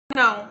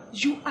Now,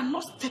 you are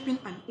not stepping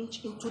an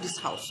inch into this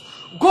house.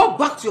 Go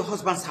back to your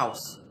husband's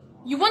house.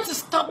 You want to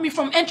stop me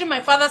from entering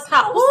my father's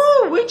house?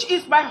 Oh, which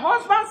is my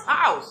husband's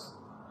house.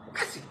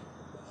 Cassie,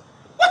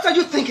 what are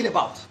you thinking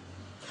about?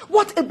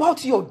 What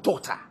about your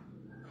daughter?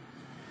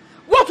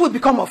 What will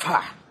become of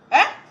her?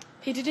 Eh?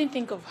 He didn't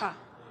think of her.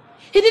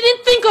 He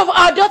didn't think of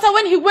our daughter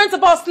when he went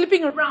about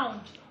sleeping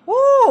around.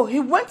 Oh, he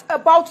went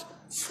about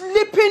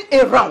sleeping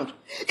around.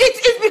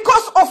 It is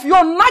because of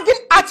your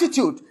nagging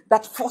attitude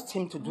that forced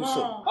him to do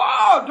so.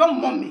 Oh,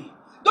 don't mommy.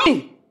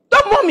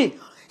 Don't mommy.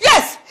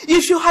 Yes,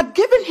 if you had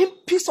given him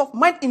peace of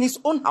mind in his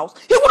own house,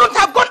 he wouldn't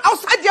have gone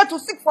outside there to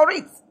seek for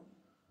it.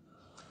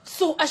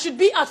 So I should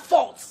be at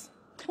fault.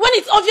 When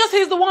it's obvious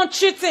he's the one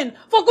cheating.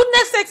 For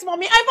goodness sakes,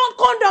 mommy, I found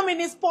condom in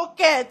his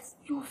pocket.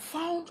 You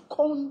found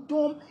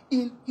condom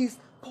in his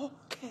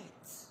pocket?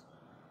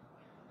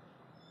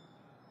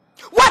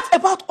 What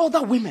about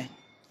other women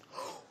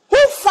who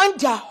find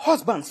their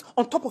husbands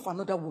on top of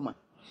another woman,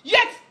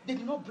 yet they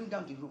do not bring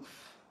down the roof?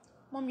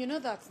 Mom, you know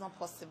that's not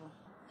possible.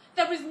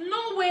 There is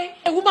no way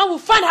a woman will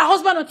find her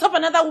husband on top of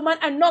another woman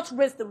and not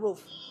raise the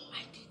roof.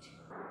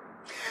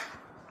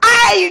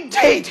 I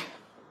did.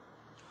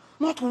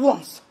 Not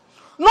once,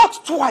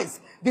 not twice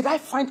did I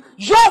find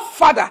your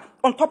father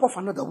on top of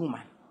another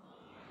woman.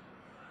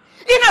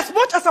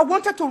 Inasmuch as I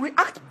wanted to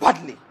react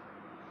badly,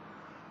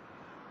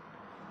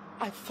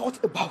 I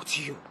thought about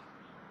you.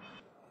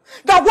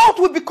 That what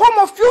will become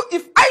of you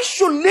if I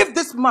should leave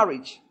this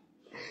marriage?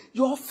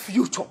 Your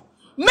future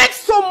meant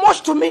so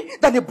much to me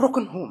than a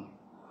broken home.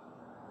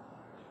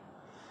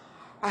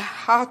 I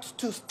had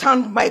to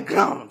stand my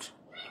ground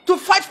to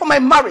fight for my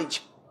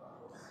marriage.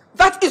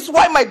 That is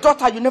why, my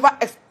daughter, you never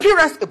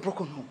experienced a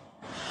broken home.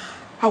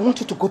 I want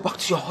you to go back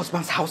to your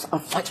husband's house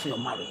and fight for your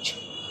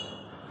marriage.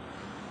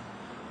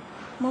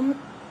 Mom,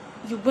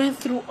 you went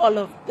through all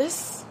of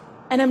this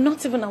and I'm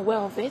not even aware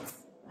of it.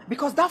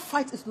 Because that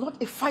fight is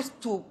not a fight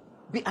to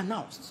be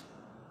announced.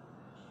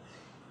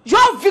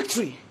 Your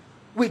victory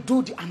will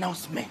do the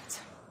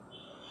announcement.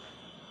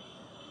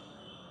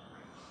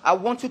 I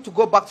want you to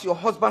go back to your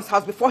husband's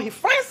house before he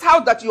finds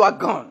out that you are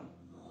gone.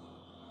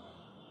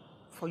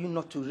 For you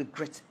not to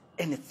regret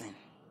anything.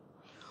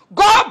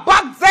 Go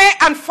back there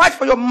and fight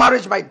for your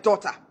marriage, my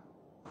daughter.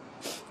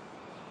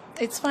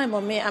 It's fine,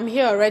 Mommy. I'm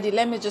here already.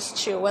 Let me just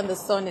chill. When the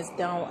sun is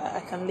down,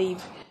 I can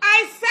leave.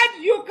 I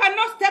said you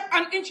cannot step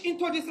an inch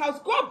into this house.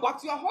 Go back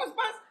to your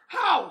husband's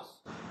house.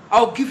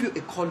 I'll give you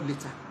a call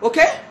later,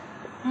 okay?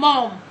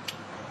 Mom.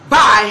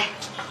 Bye.